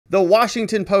The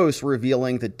Washington Post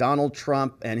revealing that Donald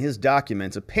Trump and his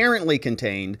documents apparently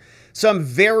contained some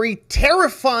very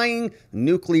terrifying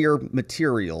nuclear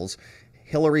materials.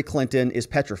 Hillary Clinton is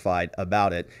petrified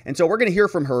about it. And so we're going to hear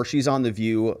from her. She's on The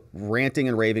View ranting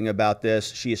and raving about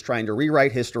this. She is trying to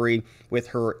rewrite history with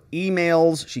her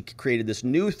emails. She created this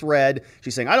new thread.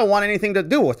 She's saying, I don't want anything to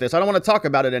do with this. I don't want to talk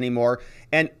about it anymore.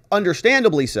 And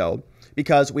understandably so,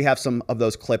 because we have some of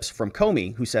those clips from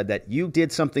Comey who said that you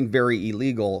did something very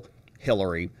illegal,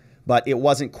 Hillary, but it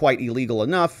wasn't quite illegal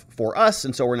enough for us,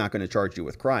 and so we're not going to charge you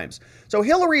with crimes. So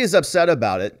Hillary is upset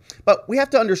about it, but we have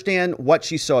to understand what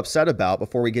she's so upset about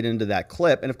before we get into that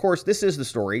clip. And of course, this is the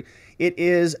story. It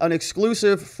is an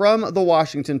exclusive from the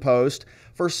Washington Post.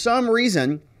 For some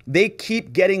reason, they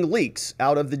keep getting leaks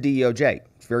out of the DOJ.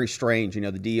 It's very strange. You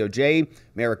know, the DOJ,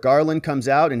 Merrick Garland comes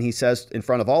out and he says in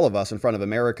front of all of us, in front of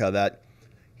America, that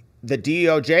the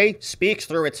DOJ speaks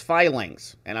through its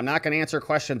filings, and I'm not going to answer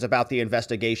questions about the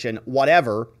investigation,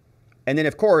 whatever. And then,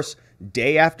 of course,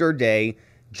 day after day,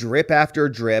 drip after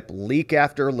drip, leak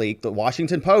after leak, the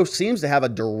Washington Post seems to have a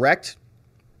direct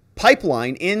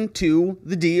pipeline into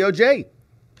the DOJ.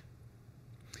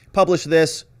 Published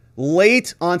this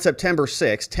late on September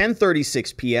 6th,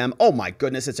 10:36 p.m. Oh my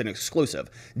goodness, it's an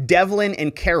exclusive. Devlin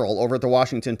and Carroll over at the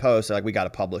Washington Post are like, we got to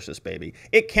publish this, baby.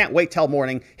 It can't wait till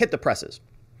morning. Hit the presses.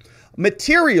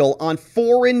 Material on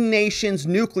foreign nations'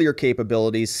 nuclear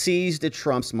capabilities seized at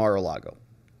Trump's Mar-a-Lago.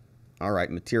 All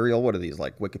right, material, what are these,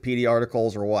 like Wikipedia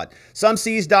articles or what? Some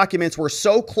seized documents were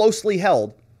so closely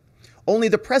held, only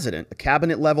the president, a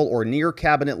cabinet level or near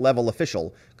cabinet level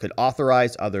official, could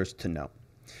authorize others to know.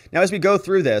 Now, as we go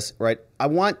through this, right, I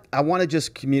want to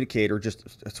just communicate or just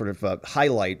sort of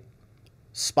highlight,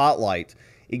 spotlight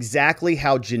exactly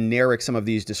how generic some of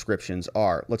these descriptions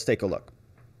are. Let's take a look.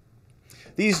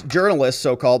 These journalists,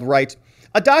 so-called, write,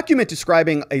 a document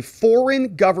describing a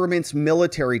foreign government's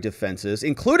military defenses,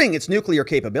 including its nuclear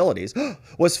capabilities,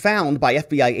 was found by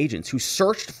FBI agents who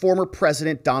searched former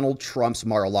President Donald Trump's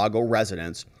Mar-a-Lago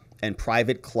residence and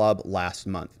private club last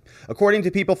month, according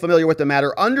to people familiar with the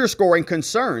matter, underscoring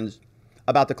concerns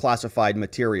about the classified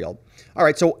material. All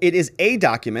right, so it is a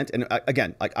document, and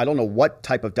again, I don't know what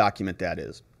type of document that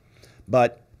is,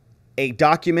 but a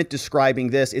document describing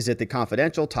this, is it the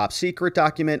confidential, top secret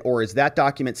document, or is that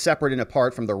document separate and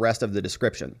apart from the rest of the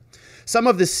description? Some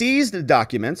of the seized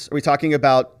documents, are we talking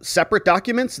about separate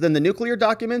documents than the nuclear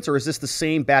documents, or is this the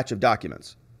same batch of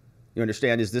documents? You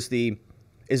understand? Is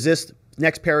this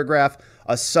next paragraph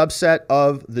a subset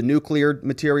of the nuclear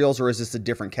materials, or is this a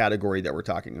different category that we're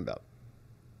talking about?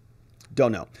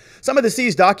 Don't know. Some of the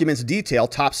seized documents detail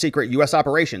top secret U.S.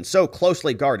 operations so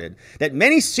closely guarded that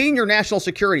many senior national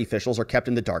security officials are kept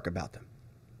in the dark about them.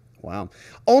 Wow.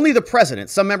 Only the president,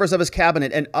 some members of his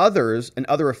cabinet, and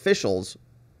other officials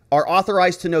are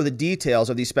authorized to know the details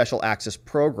of the special access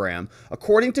program,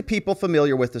 according to people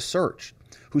familiar with the search,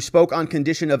 who spoke on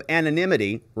condition of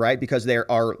anonymity, right? Because they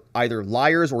are either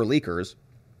liars or leakers,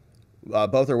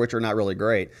 both of which are not really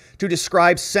great, to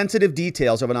describe sensitive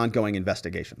details of an ongoing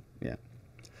investigation. Yeah.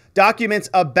 Documents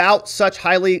about such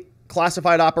highly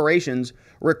classified operations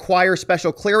require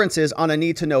special clearances on a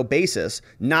need-to-know basis,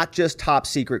 not just top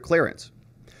secret clearance.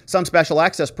 Some special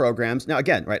access programs, now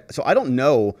again, right, so I don't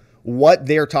know what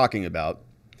they're talking about.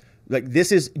 Like,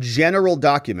 this is general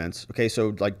documents. Okay,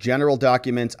 so like general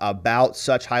documents about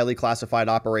such highly classified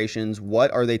operations.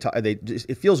 What are they?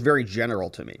 It feels very general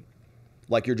to me,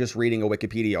 like you're just reading a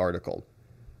Wikipedia article.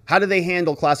 How do they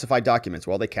handle classified documents?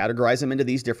 Well, they categorize them into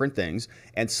these different things,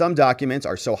 and some documents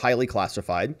are so highly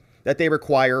classified that they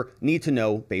require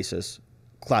need-to-know basis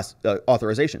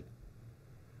authorization.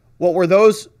 Well, were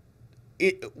those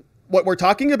what we're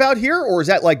talking about here, or is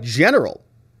that like general?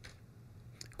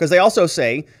 Because they also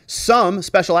say some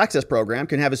special access program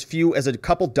can have as few as a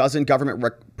couple dozen government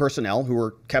personnel who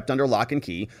are kept under lock and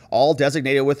key, all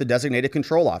designated with a designated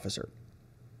control officer.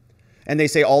 And they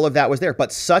say all of that was there.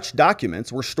 But such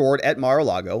documents were stored at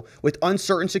Mar-a-Lago with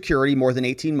uncertain security more than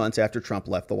 18 months after Trump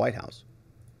left the White House.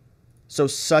 So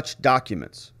such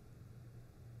documents,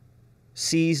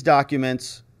 seized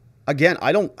documents, again,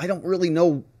 I don't really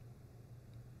know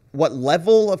what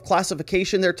level of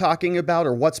classification they're talking about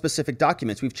or what specific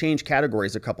documents. We've changed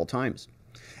categories a couple times.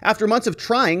 After months of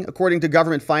trying, according to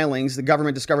government filings, the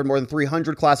government discovered more than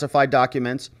 300 classified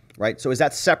documents, right? So is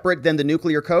that separate than the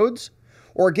nuclear codes?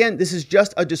 Or again, this is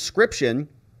just a description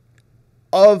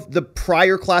of the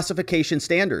prior classification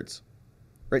standards,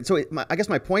 right? So I guess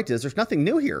my point is there's nothing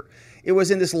new here. It was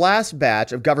in this last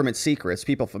batch of government secrets,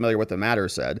 people familiar with the matter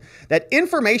said, that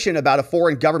information about a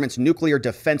foreign government's nuclear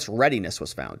defense readiness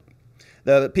was found.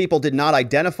 The people did not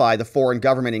identify the foreign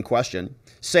government in question,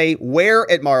 say where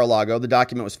at Mar-a-Lago the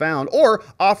document was found, or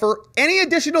offer any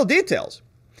additional details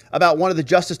about one of the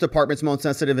Justice Department's most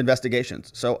sensitive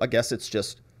investigations. So I guess it's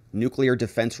just nuclear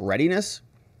defense readiness.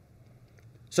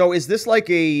 So is this like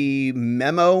a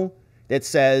memo that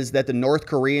says that the North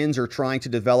Koreans are trying to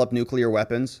develop nuclear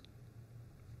weapons?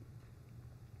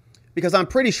 Because I'm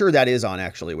pretty sure that is on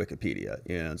actually Wikipedia.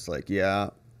 You know, it's like,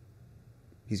 yeah,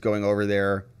 he's going over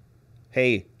there.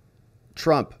 Hey,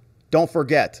 Trump, don't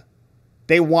forget,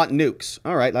 they want nukes.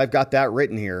 All right, I've got that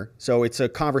written here. So it's a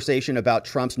conversation about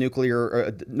Trump's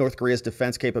nuclear, North Korea's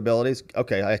defense capabilities.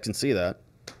 Okay, I can see that.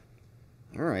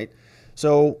 All right.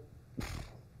 So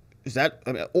is that,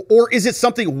 I mean, or is it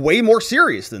something way more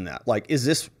serious than that? Like, is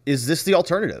this the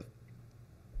alternative?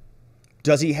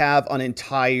 Does he have an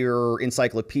entire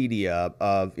encyclopedia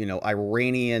of, you know,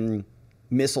 Iranian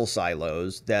missile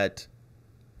silos that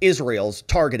Israel's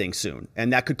targeting soon?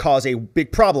 And that could cause a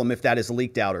big problem if that is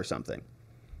leaked out or something.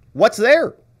 What's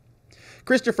there?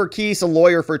 Christopher Keese, a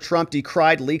lawyer for Trump,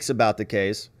 decried leaks about the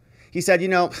case. He said, you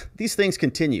know, these things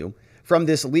continue from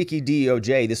this leaky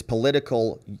DOJ, this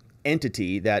political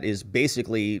entity that is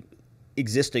basically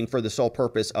existing for the sole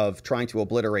purpose of trying to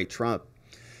obliterate Trump.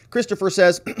 Christopher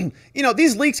says, you know,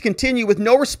 these leaks continue with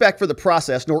no respect for the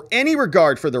process nor any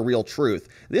regard for the real truth.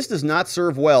 This does not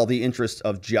serve well the interests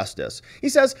of justice. He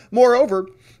says, moreover,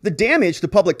 the damage to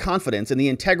public confidence and the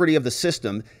integrity of the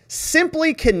system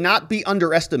simply cannot be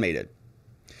underestimated.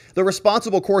 The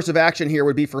responsible course of action here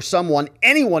would be for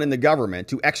anyone in the government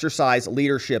to exercise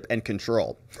leadership and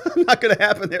control. Not going to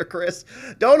happen there, Chris.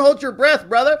 Don't hold your breath,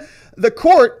 brother. The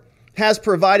court has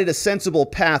provided a sensible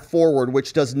path forward,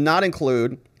 which does not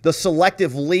include the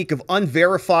selective leak of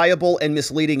unverifiable and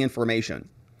misleading information.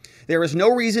 There is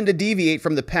no reason to deviate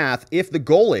from the path if the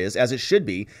goal is, as it should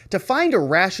be, to find a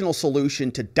rational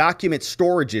solution to document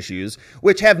storage issues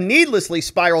which have needlessly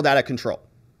spiraled out of control.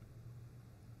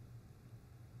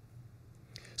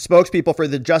 Spokespeople for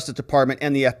the Justice Department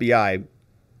and the FBI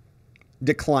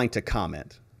declined to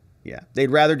comment. Yeah,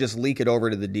 they'd rather just leak it over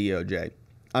to the DOJ.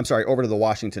 I'm sorry, over to the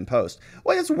Washington Post.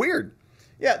 Well, that's weird.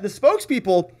 Yeah, the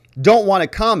spokespeople don't want to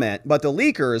comment, but the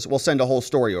leakers will send a whole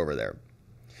story over there.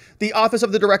 The Office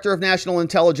of the Director of National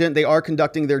Intelligence, they are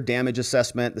conducting their damage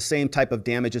assessment, the same type of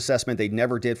damage assessment they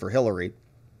never did for Hillary.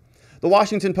 The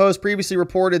Washington Post previously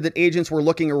reported that agents were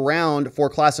looking around for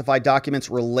classified documents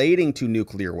relating to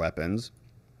nuclear weapons.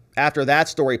 After that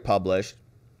story published,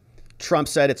 Trump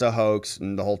said it's a hoax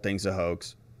and the whole thing's a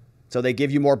hoax. So they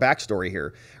give you more backstory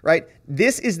here, right?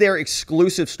 This is their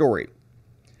exclusive story.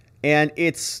 And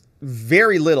it's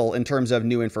very little in terms of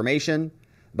new information,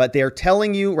 but they're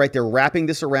telling you, right, they're wrapping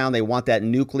this around. They want that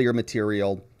nuclear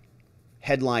material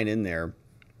headline in there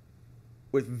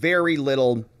with very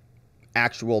little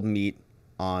actual meat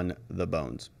on the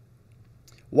bones.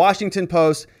 Washington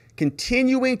Post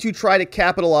continuing to try to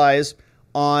capitalize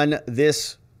on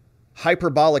this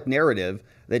hyperbolic narrative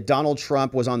that Donald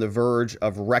Trump was on the verge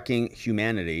of wrecking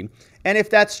humanity. And if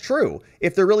that's true,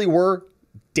 if there really were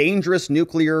dangerous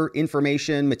nuclear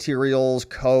information, materials,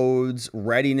 codes,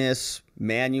 readiness,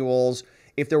 manuals,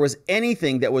 if there was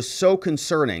anything that was so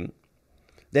concerning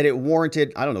that it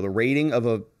warranted, I don't know, the rating of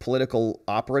a political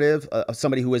operative, of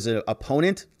somebody who is an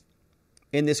opponent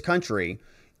in this country,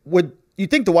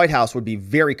 you'd think the White House would be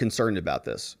very concerned about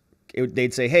this.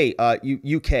 They'd say, hey,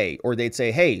 UK, or they'd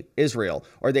say, hey, Israel,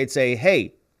 or they'd say,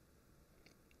 hey,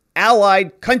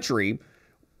 allied country,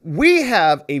 we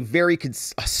have a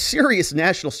serious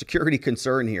national security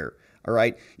concern here. All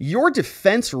right. Your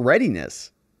defense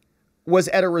readiness was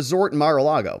at a resort in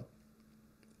Mar-a-Lago.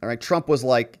 All right. Trump was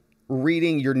like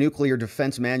reading your nuclear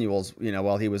defense manuals, you know,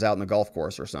 while he was out in the golf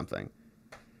course or something.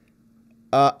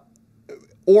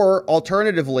 Or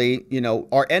alternatively, you know,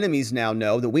 our enemies now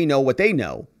know that we know what they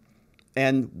know.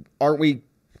 And aren't we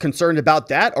concerned about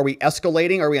that? Are we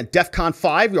escalating? Are we on DEFCON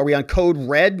 5? Are we on code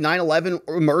red 9/11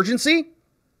 emergency?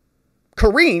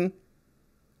 Karine,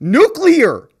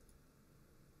 nuclear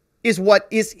is what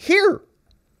is here.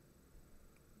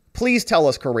 Please tell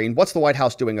us, Karine, what's the White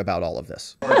House doing about all of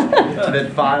this?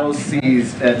 That files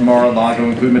seized at Mar-a-Lago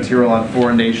include material on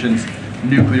foreign nations'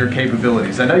 nuclear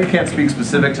capabilities. I know you can't speak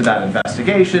specific to that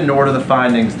investigation nor to the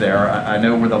findings there. I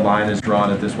know where the line is drawn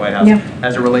at this White House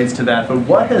as it relates to that. But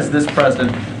what has this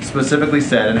president specifically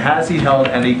said, and has he held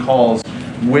any calls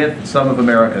with some of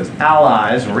America's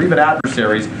allies or even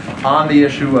adversaries on the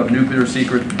issue of nuclear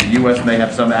secrets that the U.S. may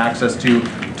have some access to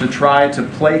try to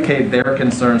placate their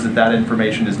concerns that that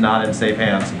information is not in safe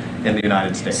hands in the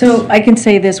United States? So I can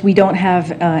say this, we don't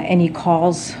have any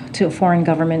calls to foreign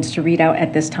governments to read out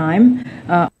at this time.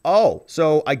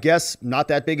 So I guess not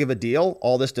that big of a deal.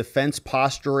 All this defense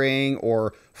posturing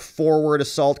or forward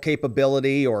assault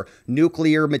capability or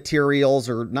nuclear materials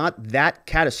are not that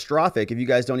catastrophic if you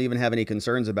guys don't even have any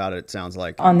concerns about it, it sounds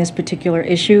like. On this particular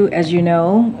issue, as you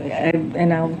know,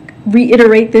 and I'll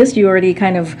reiterate this, you already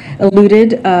kind of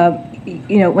alluded,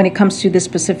 when it comes to this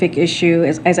specific issue,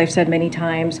 as I've said many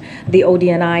times, the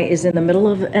ODNI is in the middle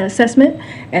of an assessment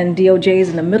and DOJ is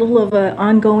in the middle of an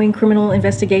ongoing criminal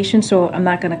investigation. So I'm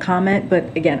not going to comment.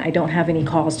 But again, I don't have any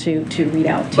calls to read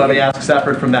out. Let me ask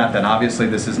separate from that then. Obviously,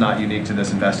 this is not unique to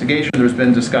this investigation. There's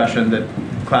been discussion that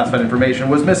classified information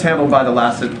was mishandled by the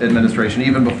last administration,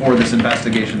 even before this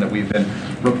investigation that we've been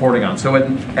reporting on. So at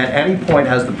any point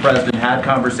has the president had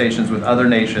conversations with other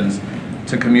nations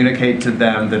to communicate to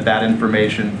them that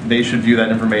information, they should view that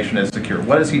information as secure?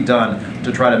 What has he done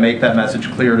to try to make that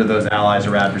message clear to those allies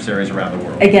or adversaries around the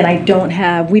world? Again,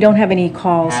 we don't have any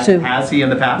calls Has he in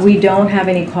the past? We don't have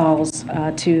any calls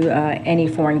to any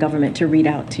foreign government to read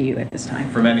out to you at this time.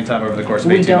 From any time over the course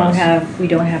of 18 months? We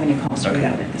don't have any calls to read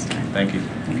out at this time. Thank you.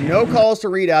 No calls to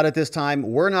read out at this time.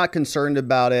 We're not concerned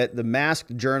about it. The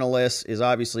masked journalist is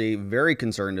obviously very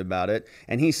concerned about it.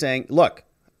 And he's saying, look,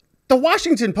 the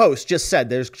Washington Post just said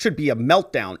there should be a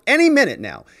meltdown any minute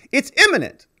now. It's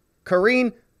imminent.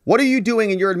 Karine, what are you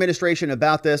doing in your administration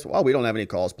about this? Well, we don't have any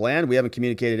calls planned. We haven't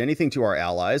communicated anything to our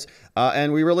allies.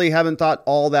 And we really haven't thought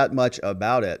all that much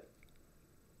about it.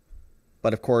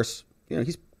 But of course,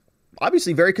 he's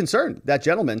obviously very concerned. That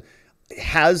gentleman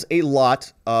has a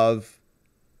lot of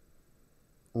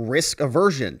risk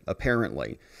aversion,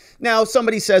 apparently. Now,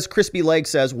 somebody says, Crispy Leg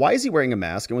says, why is he wearing a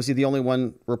mask? And was he the only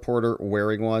one reporter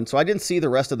wearing one? So I didn't see the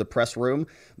rest of the press room,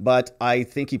 but I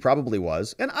think he probably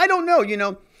was. And I don't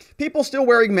know, people still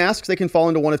wearing masks, they can fall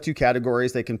into one of two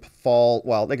categories. They can fall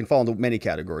into many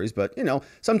categories. But,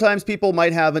 sometimes people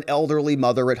might have an elderly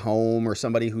mother at home or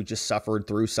somebody who just suffered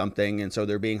through something. And so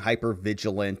they're being hyper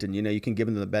vigilant. And, you can give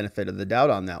them the benefit of the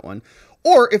doubt on that one.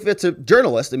 Or if it's a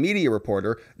journalist, a media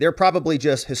reporter, they're probably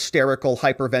just hysterical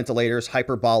hyperventilators,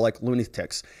 hyperbolic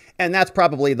lunatics. And that's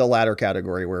probably the latter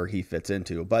category where he fits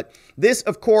into. But this,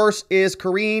 of course, is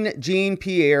Karine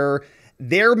Jean-Pierre.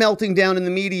 They're melting down in the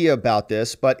media about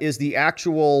this, but is the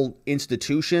actual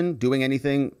institution doing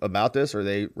anything about this? Are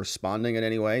they responding in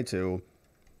any way to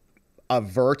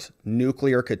avert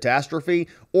nuclear catastrophe?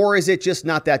 Or is it just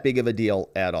not that big of a deal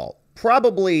at all?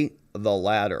 Probably the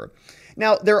latter.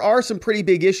 Now, there are some pretty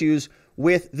big issues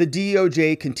with the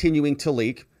DOJ continuing to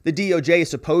leak. The DOJ is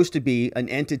supposed to be an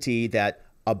entity that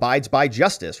abides by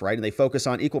justice, right? And they focus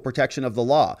on equal protection of the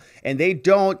law. And they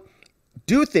don't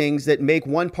do things that make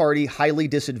one party highly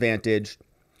disadvantaged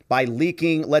by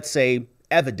leaking, let's say,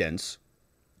 evidence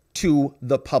to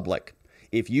the public.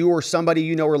 If you or somebody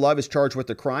you know or love is charged with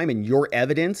a crime and your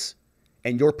evidence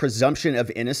and your presumption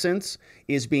of innocence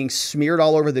is being smeared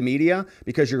all over the media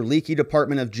because your leaky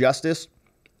Department of Justice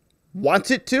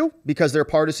wants it to because they're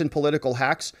partisan political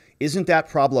hacks, isn't that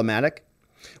problematic?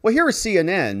 Well, here is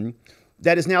CNN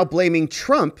that is now blaming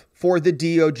Trump for the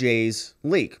DOJ's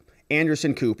leak.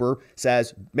 Anderson Cooper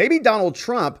says maybe Donald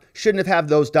Trump shouldn't have had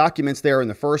those documents there in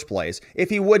the first place. If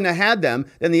he wouldn't have had them,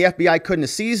 then the FBI couldn't have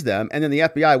seized them, and then the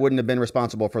FBI wouldn't have been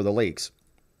responsible for the leaks.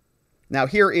 Now,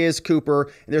 here is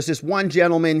Cooper. There's this one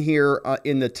gentleman here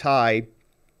in the tie,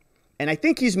 and I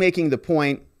think he's making the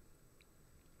point.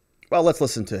 Well, let's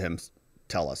listen to him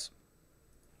tell us.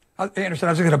 Anderson,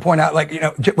 I was going to point out,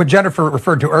 what Jennifer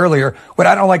referred to earlier, what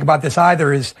I don't like about this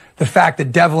either is the fact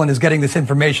that Devlin is getting this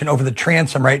information over the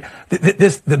transom, right?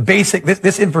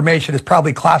 This information is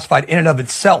probably classified in and of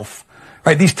itself.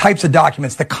 Right, these types of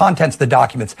documents, the contents of the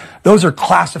documents, those are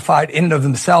classified in and of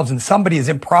themselves, and somebody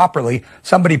probably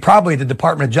the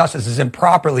Department of Justice has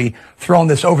improperly thrown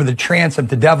this over the transom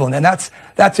to Devlin, and that's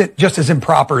it, just as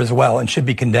improper as well, and should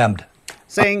be condemned.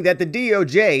 Saying that the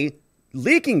DOJ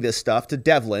leaking this stuff to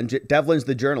Devlin's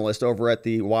the journalist over at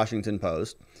the Washington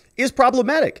Post, is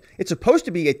problematic. It's supposed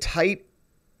to be a tight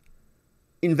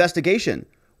investigation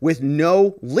with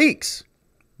no leaks.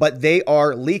 But they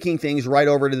are leaking things right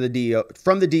over to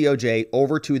from the DOJ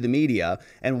over to the media.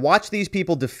 And watch these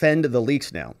people defend the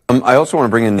leaks now. I also want to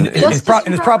bring in... It's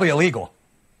probably illegal.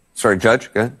 Sorry,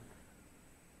 Judge, go ahead.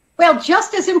 Well,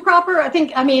 just as improper,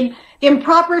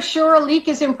 improper, sure, a leak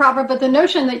is improper, but the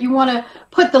notion that you want to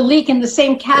put the leak in the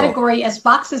same category as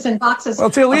boxes and boxes. Well,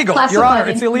 it's illegal. Your Honor,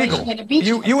 it's illegal.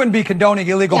 You wouldn't be condoning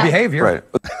illegal behavior.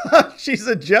 Right. She's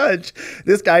a judge.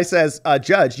 This guy says,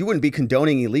 Judge, you wouldn't be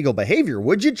condoning illegal behavior,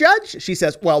 would you, Judge? She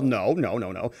says, well,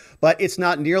 no. But it's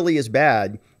not nearly as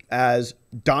bad as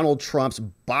Donald Trump's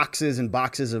boxes and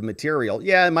boxes of material.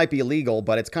 Yeah, it might be illegal,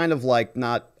 but it's kind of like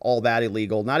not all that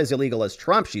illegal, not as illegal as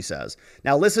Trump, she says.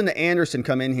 Now listen to Anderson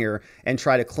come in here and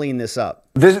try to clean this up.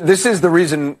 This is the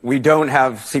reason we don't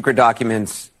have secret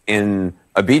documents in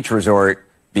a beach resort,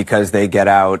 because they get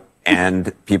out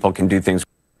and people can do things.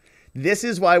 This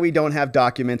is why we don't have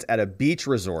documents at a beach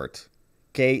resort.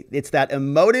 Okay, it's that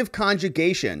emotive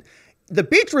conjugation. The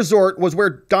beach resort was where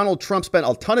Donald Trump spent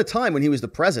a ton of time when he was the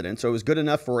president, so it was good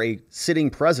enough for a sitting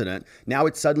president. Now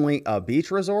it's suddenly a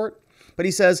beach resort. But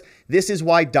he says this is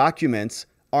why documents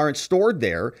aren't stored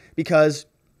there, because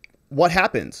what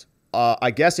happens?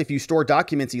 I guess if you store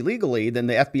documents illegally, then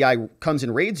the FBI comes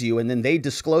and raids you, and then they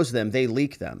disclose them, they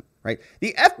leak them, right?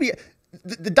 The FBI...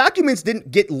 The documents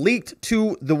didn't get leaked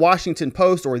to the Washington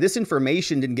Post, or this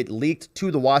information didn't get leaked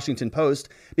to the Washington Post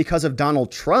because of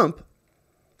Donald Trump.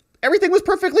 Everything was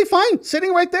perfectly fine,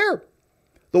 sitting right there.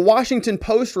 The Washington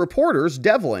Post reporters,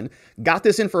 Devlin, got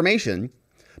this information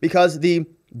because the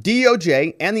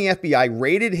DOJ and the FBI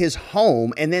raided his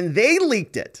home, and then they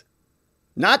leaked it.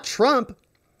 Not Trump.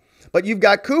 But you've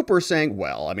got Cooper saying,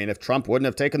 well, I mean, if Trump wouldn't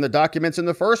have taken the documents in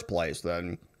the first place,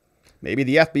 then maybe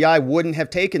the FBI wouldn't have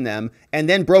taken them and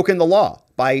then broken the law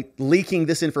by leaking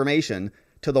this information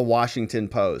to the Washington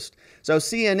Post. So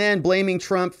CNN blaming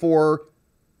Trump for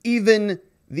even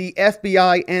the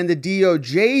FBI and the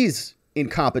DOJ's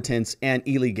incompetence and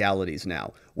illegalities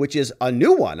now, which is a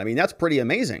new one. I mean, that's pretty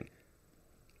amazing.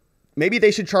 Maybe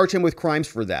they should charge him with crimes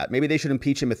for that. Maybe they should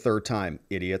impeach him a third time,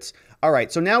 idiots. All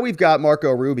right, so now we've got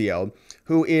Marco Rubio,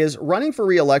 who is running for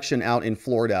re-election out in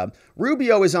Florida.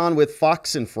 Rubio is on with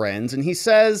Fox and Friends, and he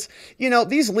says, you know,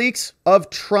 these leaks of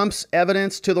Trump's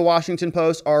evidence to the Washington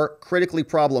Post are critically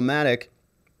problematic.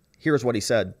 Here's what he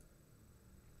said.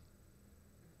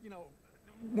 You know,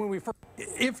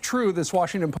 if true, this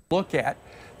Washington Post look at,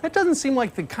 that doesn't seem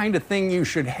like the kind of thing you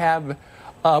should have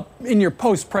in your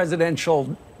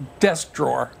post-presidential desk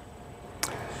drawer.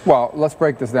 Well, let's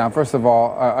break this down. First of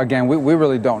all, again, we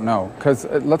really don't know, because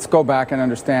let's go back and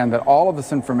understand that all of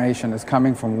this information is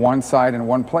coming from one side and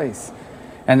one place,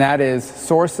 and that is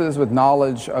sources with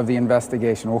knowledge of the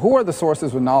investigation. Well, who are the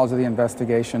sources with knowledge of the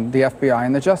investigation? The FBI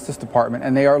and the Justice Department,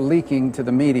 and they are leaking to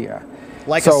the media.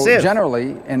 Like a sieve. So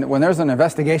generally, and when there's an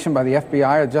investigation by the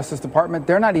FBI or the Justice Department,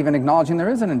 they're not even acknowledging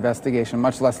there is an investigation,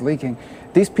 much less leaking.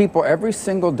 These people every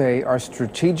single day are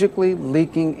strategically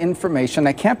leaking information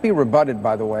that can't be rebutted,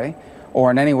 by the way,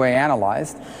 or in any way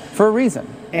analyzed, for a reason.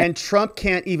 And Trump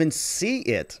can't even see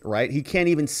it, right? He can't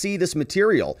even see this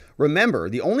material. Remember,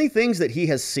 the only things that he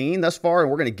has seen thus far, and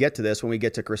we're going to get to this when we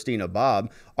get to Christina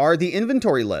Bobb, are the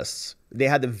inventory lists. They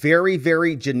had the very,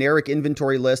 very generic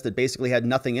inventory list that basically had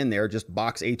nothing in there, just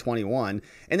box A21.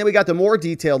 And then we got the more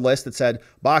detailed list that said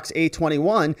box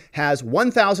A21 has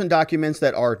 1,000 documents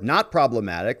that are not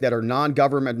problematic, that are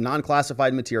non-government,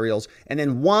 non-classified materials, and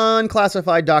then one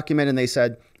classified document. And they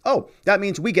said, oh, that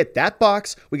means we get that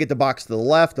box, we get the box to the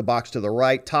left, the box to the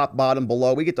right, top, bottom,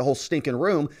 below, we get the whole stinking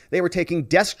room. They were taking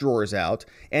desk drawers out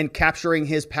and capturing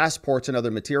his passports and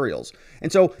other materials.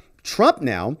 And so Trump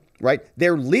now, right,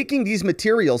 they're leaking these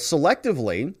materials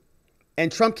selectively,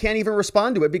 and Trump can't even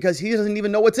respond to it because he doesn't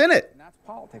even know what's in it. And that's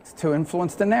politics, to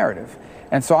influence the narrative.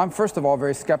 And so I'm, first of all,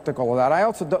 very skeptical of that. I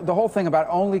also, the whole thing about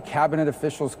only cabinet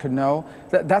officials could know,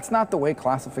 that's not the way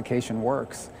classification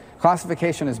works.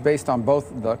 Classification is based on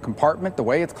both the compartment, the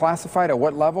way it's classified, at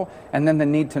what level, and then the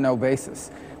need-to-know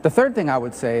basis. The third thing I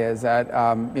would say is that,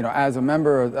 you know, as a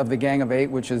member of the Gang of Eight,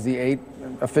 which is the 8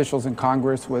 officials in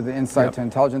Congress with insight to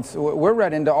intelligence, we're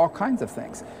read into all kinds of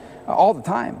things, all the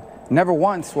time. Never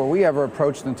once were we ever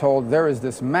approached and told there is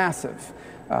this massive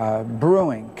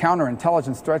brewing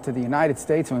counterintelligence threat to the United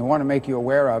States, and we want to make you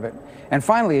aware of it. And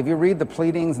finally, if you read the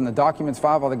pleadings and the documents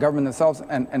filed by the government themselves,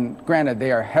 and granted,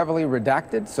 they are heavily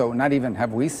redacted, so not even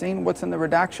have we seen what's in the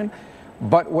redaction,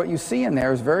 but what you see in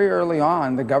there is very early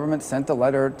on, the government sent a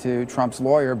letter to Trump's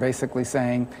lawyer basically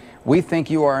saying, we think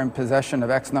you are in possession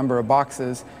of X number of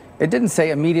boxes. It didn't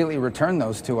say immediately return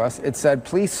those to us. It said,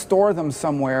 please store them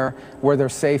somewhere where they're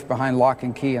safe behind lock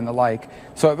and key and the like.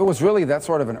 So if it was really that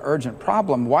sort of an urgent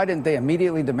problem, why didn't they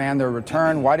immediately demand their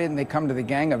return? Why didn't they come to the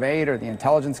Gang of Eight or the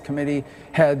Intelligence Committee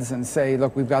heads and say,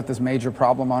 look, we've got this major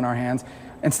problem on our hands?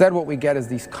 Instead, what we get is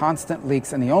these constant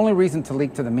leaks, and the only reason to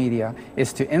leak to the media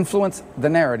is to influence the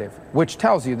narrative, which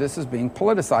tells you this is being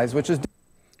politicized,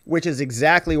 which is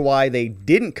exactly why they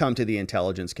didn't come to the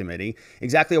Intelligence Committee,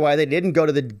 exactly why they didn't go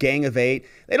to the Gang of Eight.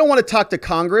 They don't want to talk to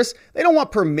Congress. They don't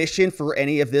want permission for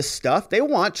any of this stuff. They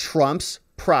want Trump's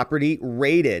property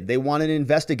raided. They want an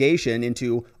investigation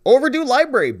into overdue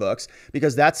library books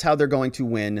because that's how they're going to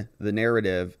win the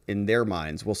narrative in their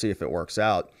minds. We'll see if it works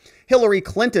out. Hillary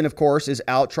Clinton, of course, is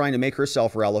out trying to make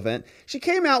herself relevant. She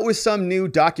came out with some new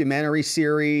documentary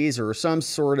series or some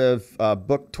sort of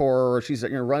book tour. She's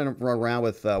running around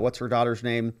with, what's her daughter's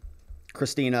name?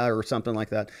 Christina or something like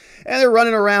that. And they're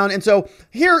running around. And so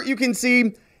here you can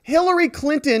see Hillary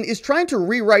Clinton is trying to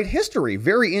rewrite history.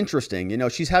 Very interesting. You know,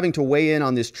 she's having to weigh in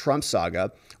on this Trump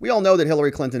saga. We all know that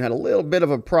Hillary Clinton had a little bit of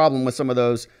a problem with some of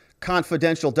those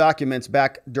confidential documents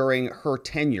back during her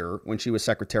tenure when she was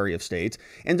Secretary of State.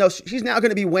 And so she's now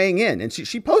going to be weighing in. And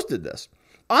she posted this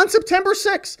on September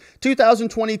 6,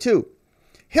 2022.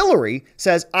 Hillary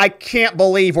says, "I can't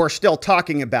believe we're still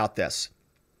talking about this,"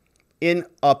 in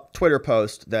a Twitter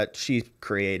post that she's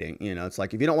creating. You know, it's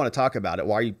like, if you don't want to talk about it,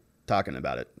 why are you talking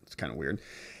about it? It's kind of weird.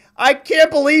 "I can't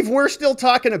believe we're still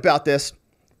talking about this,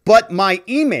 but my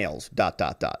emails, ...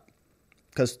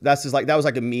 Because that was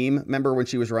like a meme. Remember when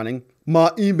she was running? My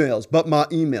emails, but my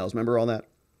emails. Remember all that?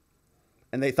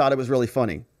 And they thought it was really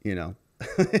funny, you know.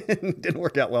 It didn't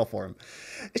work out well for him.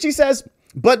 She says,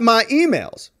 "But my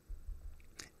emails.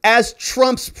 As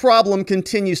Trump's problem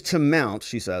continues to mount,"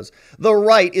 she says, "the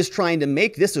right is trying to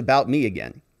make this about me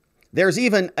again. There's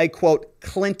even a, quote,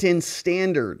 Clinton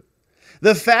standard.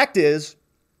 The fact is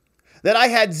that I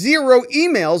had 0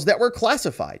 emails that were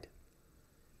classified."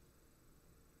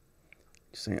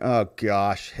 Saying, oh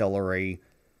gosh, Hillary.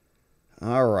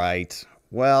 All right.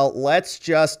 Well, let's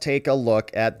just take a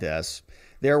look at this.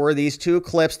 There were these 2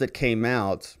 clips that came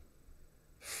out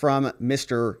from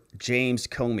Mr. James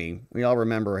Comey. We all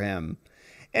remember him.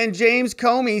 And James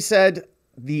Comey said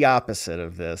the opposite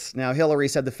of this. Now, Hillary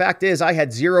said, "The fact is I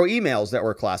had 0 emails that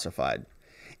were classified."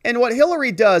 And what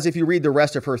Hillary does, if you read the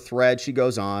rest of her thread, she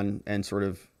goes on and sort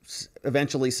of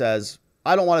eventually says,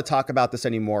 "I don't want to talk about this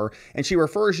anymore." And she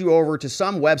refers you over to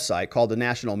some website called the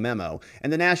National Memo.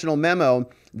 And the National Memo,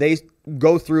 they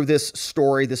go through this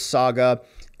story, this saga,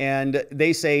 and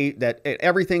they say that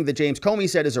everything that James Comey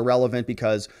said is irrelevant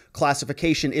because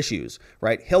classification issues,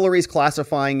 right? Hillary's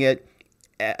classifying it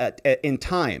in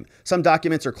time. Some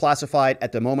documents are classified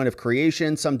at the moment of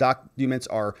creation. Some documents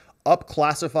are up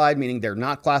classified, meaning they're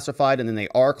not classified, and then they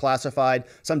are classified.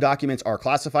 Some documents are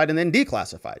classified and then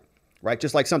declassified. Right?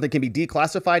 Just like something can be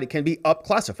declassified, it can be up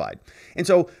classified. And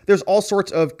so there's all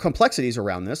sorts of complexities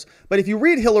around this. But if you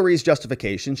read Hillary's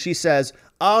justification, she says,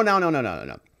 oh,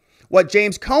 no. What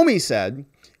James Comey said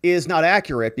is not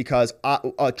accurate because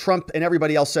Trump and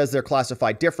everybody else says they're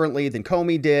classified differently than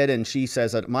Comey did. And she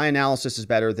says that my analysis is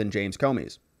better than James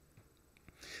Comey's.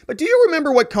 But do you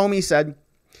remember what Comey said?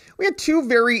 We had 2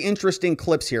 very interesting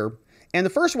clips here. And the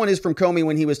first one is from Comey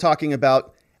when he was talking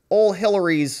about old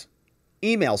Hillary's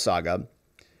email saga.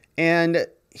 And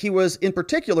he was in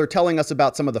particular telling us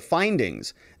about some of the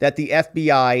findings that the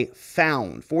FBI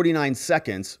found. 49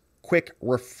 seconds, quick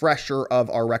refresher of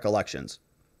our recollections.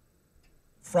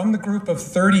 From the group of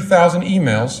 30,000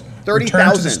 emails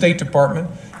returned to the State Department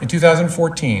in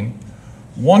 2014,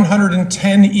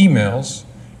 110 emails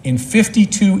in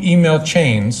 52 email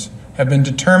chains have been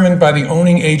determined by the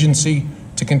owning agency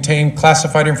to contain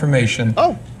classified information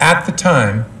at the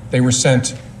time they were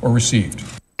sent or received.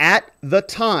 At the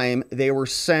time they were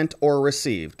sent or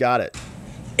received. Got it.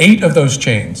 8 of those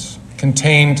chains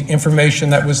contained information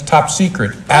that was top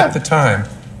secret at the time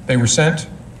they were sent.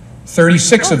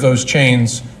 36 of those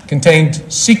chains contained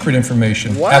secret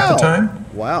information at the time.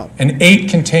 Wow. And 8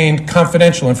 contained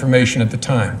confidential information at the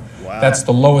time. Wow. That's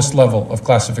the lowest level of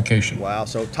classification. Wow,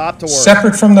 so top to work.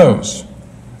 Separate from those,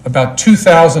 about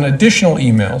 2,000 additional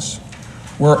emails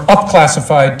were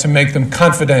up-classified to make them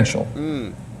confidential.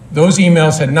 Those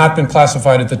emails had not been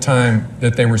classified at the time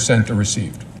that they were sent or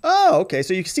received. Oh, okay.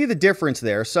 So you can see the difference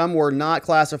there. Some were not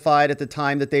classified at the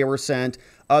time that they were sent.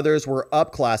 Others were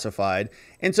up classified.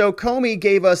 And so Comey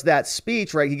gave us that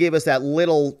speech, right? He gave us that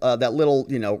little,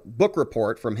 book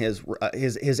report from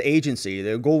his agency.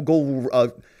 They go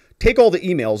take all the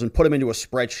emails and put them into a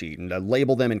spreadsheet and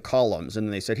label them in columns.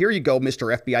 And they said, "Here you go,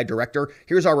 Mr. FBI Director.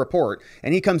 Here's our report."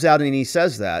 And he comes out and he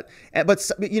says that.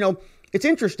 But it's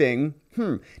interesting.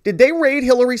 Did they raid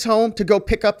Hillary's home to go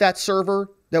pick up that server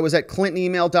that was at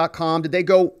clintonemail.com? Did they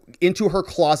go into her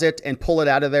closet and pull it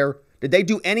out of there? Did they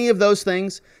do any of those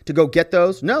things to go get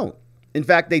those? No. In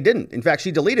fact, they didn't. In fact,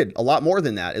 she deleted a lot more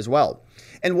than that as well.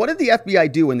 And what did the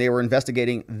FBI do when they were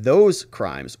investigating those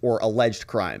crimes or alleged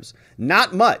crimes?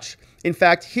 Not much. In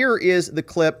fact, here is the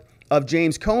clip of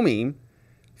James Comey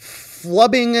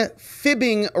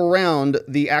fibbing around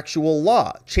the actual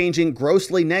law, changing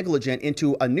grossly negligent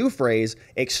into a new phrase,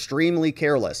 extremely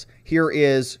careless. Here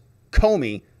is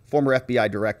Comey former FBI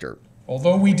director.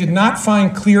 Although we did not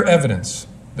find clear evidence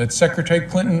that Secretary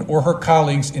Clinton or her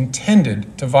colleagues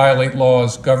intended to violate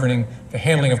laws governing the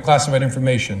handling of classified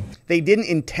information. They didn't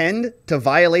intend to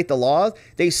violate the law.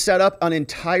 They set up an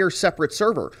entire separate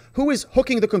server. Who is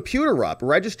hooking the computer up,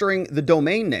 registering the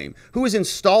domain name? Who is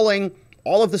installing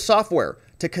all of the software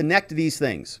to connect these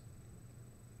things?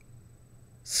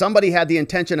 Somebody had the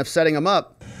intention of setting them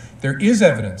up. There is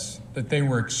evidence that they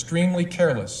were extremely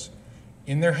careless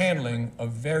in their handling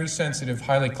of very sensitive,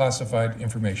 highly classified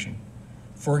information.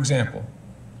 For example,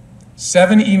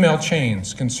 7 email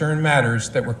chains concern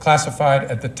matters that were classified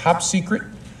at the top secret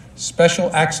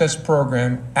special access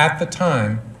program at the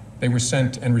time they were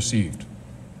sent and received.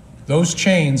 Those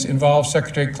chains involve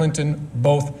Secretary Clinton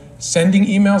both sending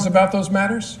emails about those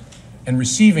matters and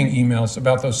receiving emails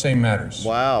about those same matters.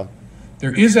 Wow.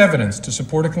 There is evidence to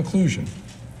support a conclusion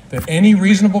that any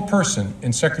reasonable person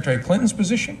in Secretary Clinton's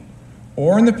position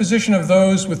or in the position of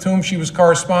those with whom she was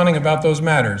corresponding about those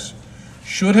matters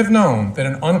should have known that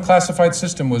an unclassified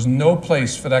system was no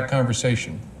place for that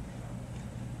conversation.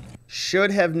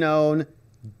 Should have known,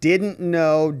 didn't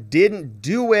know, didn't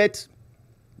do it.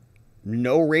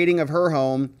 No raiding of her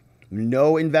home,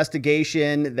 no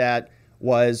investigation that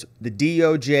was the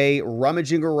DOJ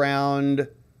rummaging around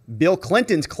Bill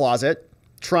Clinton's closet,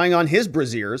 trying on his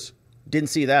brassieres. Didn't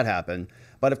see that happen.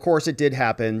 But of course it did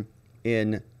happen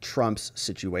in Trump's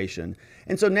situation.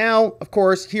 And so now, of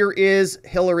course, here is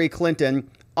Hillary Clinton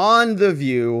on The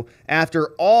View.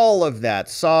 After all of that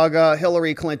saga,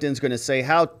 Hillary Clinton's going to say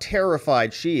how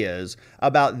terrified she is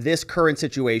about this current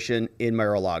situation in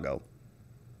Mar-a-Lago.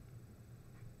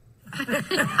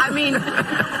 I mean,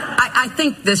 I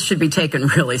think this should be taken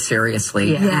really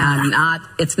seriously. Yeah. And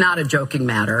it's not a joking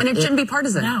matter. And it shouldn't be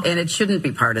partisan. No. And it shouldn't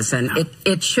be partisan. No.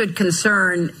 It should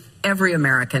concern every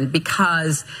American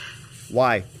because...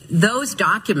 Why? Those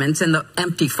documents and the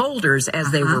empty folders,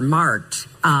 as they were marked,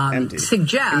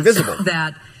 suggest invisible,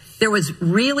 that there was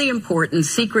really important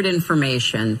secret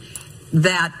information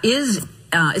that is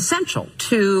essential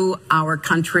to our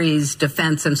country's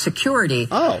defense and security.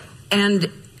 Oh. And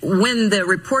when the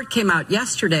report came out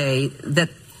yesterday that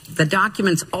the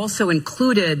documents also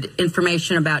included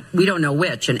information about, we don't know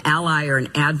which, an ally or an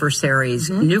adversary's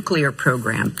nuclear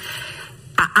program,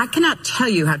 I cannot tell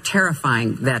you how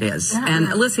terrifying that is. And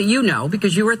Alyssa, you know,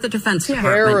 because you were at the Defense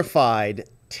Department.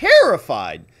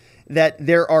 Terrified that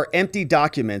there are empty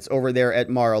documents over there at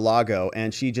Mar-a-Lago,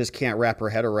 and she just can't wrap her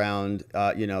head around,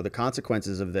 the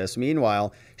consequences of this.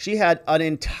 Meanwhile, she had an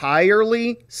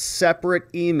entirely separate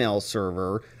email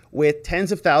server with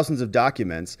tens of thousands of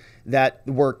documents that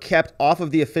were kept off of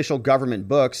the official government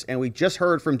books. And we just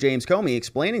heard from James Comey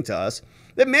explaining to us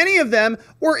that many of them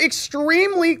were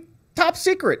extremely top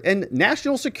secret and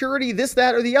national security, this,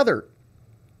 that, or the other.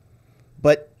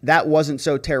 But that wasn't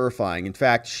so terrifying. In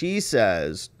fact, she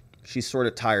says she's sort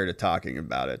of tired of talking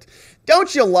about it.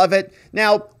 Don't you love it?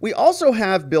 Now, we also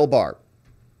have Bill Barr.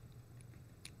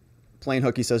 Plain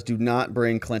Hookie says, do not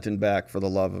bring Clinton back for the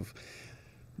love of...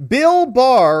 Bill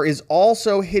Barr is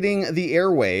also hitting the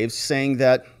airwaves, saying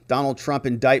that Donald Trump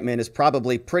indictment is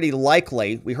probably pretty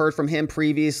likely. We heard from him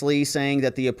previously saying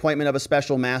that the appointment of a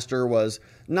special master was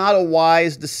not a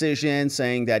wise decision,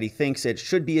 saying that he thinks it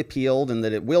should be appealed and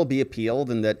that it will be appealed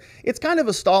and that it's kind of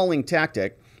a stalling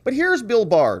tactic. But here's Bill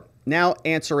Barr now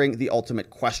answering the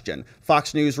ultimate question.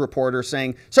 Fox News reporter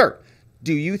saying, sir,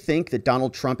 do you think that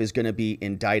Donald Trump is going to be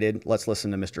indicted? Let's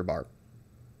listen to Mr. Barr.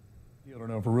 I don't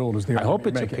know if overruled is the I hope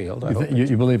it's appealed.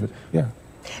 You believe it? Yeah.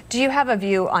 Do you have a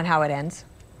view on how it ends?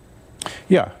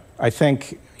 Yeah, I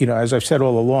think, as I've said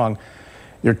all along,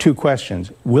 there are two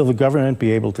questions. Will the government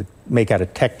be able to make out a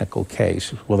technical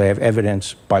case? Will they have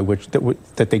evidence by which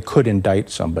that they could indict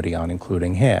somebody on,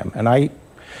 including him? And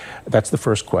that's the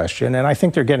first question. And I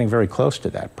think they're getting very close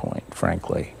to that point,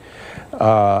 frankly.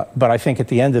 But I think at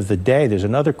the end of the day, there's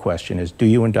another question is, do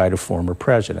you indict a former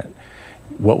president?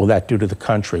 What will that do to the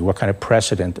country? What kind of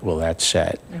precedent will that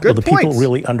set? Will the people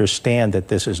really understand that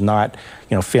this is not,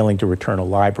 failing to return a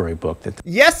library book?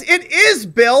 Yes, it is,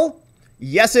 Bill.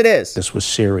 Yes, it is. This was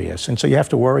serious. And so you have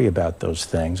to worry about those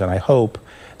things. And I hope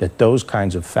that those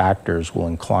kinds of factors will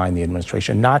incline the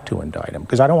administration not to indict him,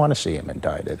 because I don't want to see him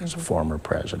indicted as a former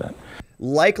president.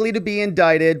 Likely to be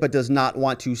indicted, but does not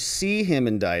want to see him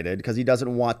indicted because he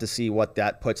doesn't want to see what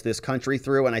that puts this country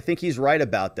through. And I think he's right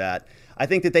about that. I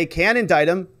think that they can indict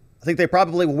him. I think they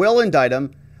probably will indict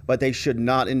him, but they should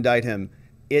not indict him.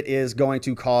 It is going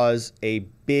to cause a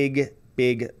big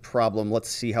problem. Let's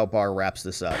see how Barr wraps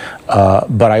this up.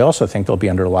 But I also think they'll be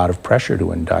under a lot of pressure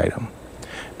to indict him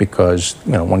because,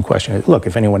 one question is, look,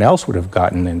 if anyone else would have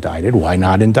gotten indicted, why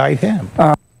not indict him?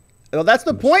 Well, that's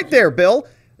the point there, Bill.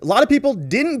 A lot of people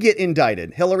didn't get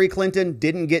indicted. Hillary Clinton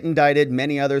didn't get indicted.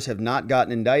 Many others have not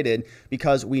gotten indicted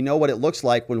because we know what it looks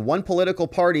like when one political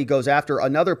party goes after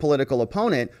another political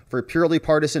opponent for purely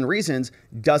partisan reasons.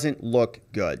 Doesn't look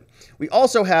good. We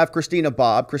also have Christina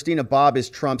Bobb. Christina Bobb is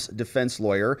Trump's defense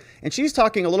lawyer, and she's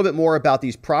talking a little bit more about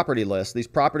these property lists. These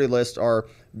property lists are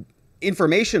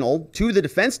informational to the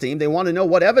defense team. They want to know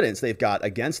what evidence they've got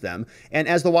against them. And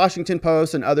as the Washington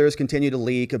Post and others continue to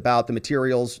leak about the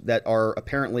materials that are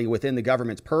apparently within the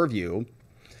government's purview,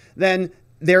 then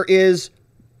there is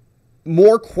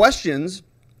more questions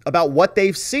about what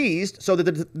they've seized so that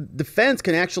the defense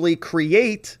can actually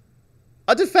create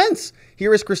a defense.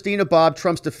 Here is Christina Bobb,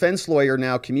 Trump's defense lawyer,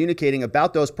 now communicating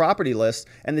about those property lists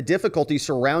and the difficulty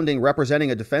surrounding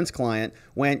representing a defense client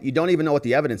when you don't even know what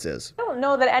the evidence is. I don't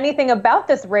know that anything about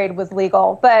this raid was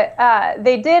legal, but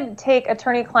they did take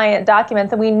attorney-client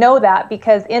documents, and we know that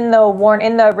because in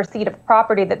the receipt of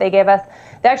property that they gave us,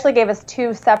 they actually gave us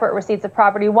 2 separate receipts of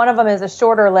property. One of them is a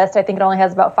shorter list. I think it only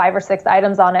has about 5 or 6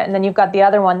 items on it, and then you've got the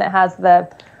other one that has the,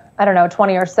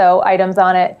 20 or so items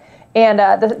on it. And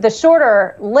the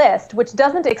shorter list, which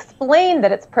doesn't explain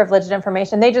that it's privileged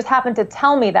information, they just happened to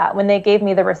tell me that when they gave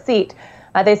me the receipt.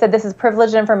 They said this is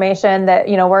privileged information, that,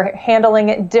 we're handling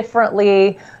it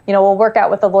differently. We'll work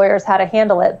out with the lawyers how to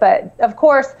handle it. But of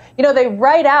course, they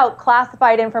write out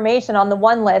classified information on the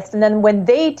one list. And then when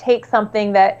they take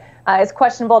something that is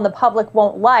questionable and the public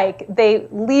won't like, they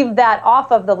leave that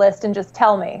off of the list and just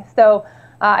tell me. So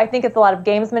I think it's a lot of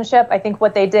gamesmanship. I think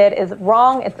what they did is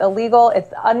wrong. It's illegal.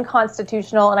 It's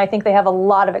unconstitutional. And I think they have a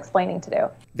lot of explaining to do.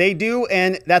 They do.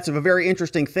 And that's a very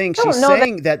interesting thing. She's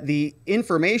saying that the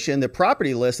information, the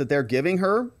property lists that they're giving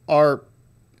her are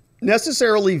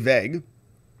necessarily vague,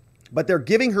 but they're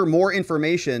giving her more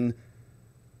information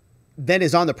than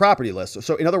is on the property list.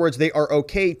 So in other words, they are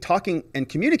okay talking and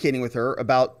communicating with her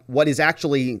about what is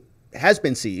actually has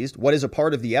been seized, what is a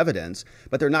part of the evidence,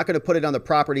 but they're not going to put it on the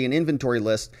property and inventory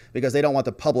list because they don't want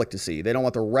the public to see. They don't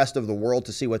want the rest of the world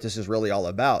to see what this is really all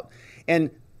about. And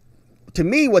to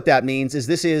me, what that means is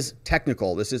this is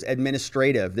technical. This is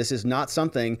administrative. This is not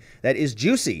something that is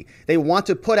juicy. They want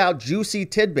to put out juicy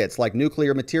tidbits like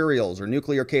nuclear materials or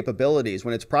nuclear capabilities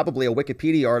when it's probably a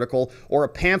Wikipedia article or a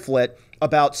pamphlet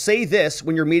about say this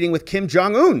when you're meeting with Kim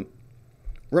Jong-un.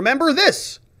 Remember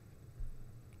this.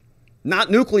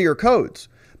 Not nuclear codes,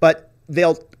 but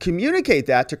they'll communicate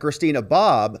that to Christina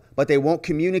Bobb, but they won't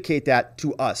communicate that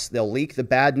to us. They'll leak the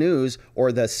bad news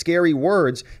or the scary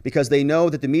words because they know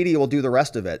that the media will do the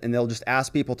rest of it, and they'll just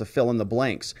ask people to fill in the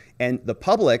blanks. And the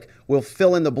public will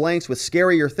fill in the blanks with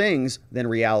scarier things than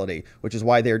reality, which is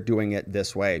why they're doing it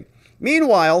this way.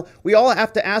 Meanwhile, we all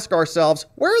have to ask ourselves,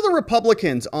 where are the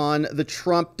Republicans on the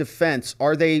Trump defense?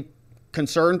 Are they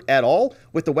concerned at all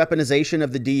with the weaponization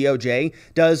of the DOJ?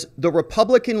 Does the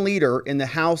Republican leader in the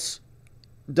House,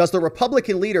 does the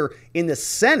Republican leader in the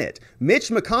Senate, Mitch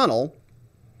McConnell,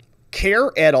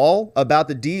 care at all about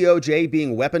the DOJ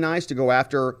being weaponized to go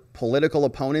after political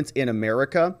opponents in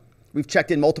America? We've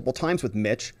checked in multiple times with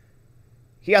Mitch.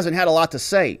 He hasn't had a lot to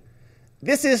say.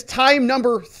 This is time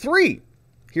number 3.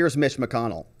 Here's Mitch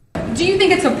McConnell. Do you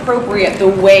think it's appropriate the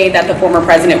way that the former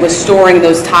president was storing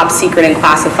those top secret and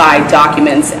classified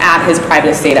documents at his private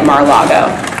estate at Mar-a-Lago?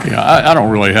 Yeah, I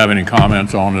don't really have any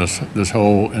comments on this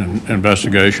whole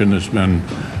investigation that's been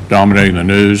dominating the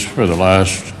news for the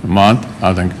last month.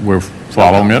 I think we're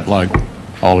following it like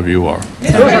all of you are.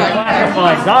 Those are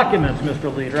classified documents,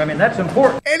 Mr. Leader. I mean, that's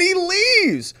important. And he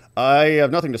leaves. I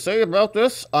have nothing to say about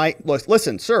this.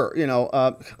 Listen, sir,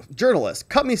 journalist,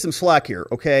 cut me some slack here,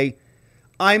 okay?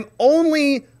 I'm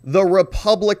only the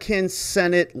Republican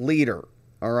Senate leader,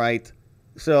 all right?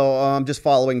 So I'm just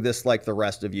following this like the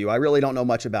rest of you. I really don't know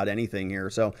much about anything here.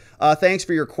 So thanks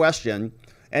for your question.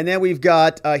 And then we've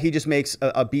got, he just makes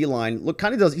a beeline. Look,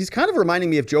 he's kind of reminding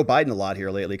me of Joe Biden a lot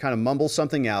here lately. Kind of mumbles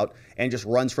something out and just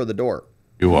runs for the door.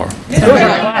 You are. Those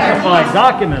are classified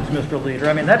documents, Mr. Leader.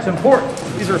 I mean, that's important.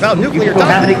 These are about nuclear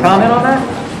documents. Have any comment on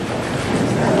that?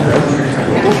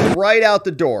 Right out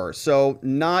the door. So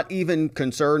not even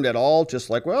concerned at all.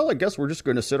 Just like, well, I guess we're just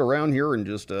going to sit around here and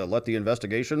just let the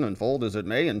investigation unfold as it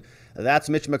may. And that's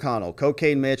Mitch McConnell.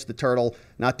 Cocaine Mitch, the turtle,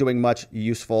 not doing much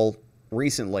useful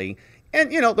recently.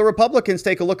 And, the Republicans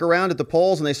take a look around at the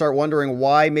polls and they start wondering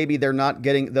why maybe they're not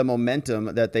getting the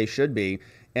momentum that they should be.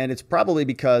 And it's probably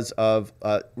because of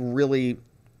really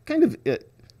kind of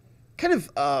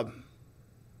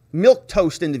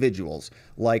milquetoast individuals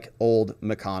like old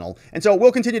McConnell. And so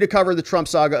we'll continue to cover the Trump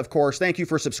saga, of course. Thank you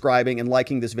for subscribing and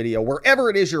liking this video wherever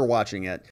it is you're watching it.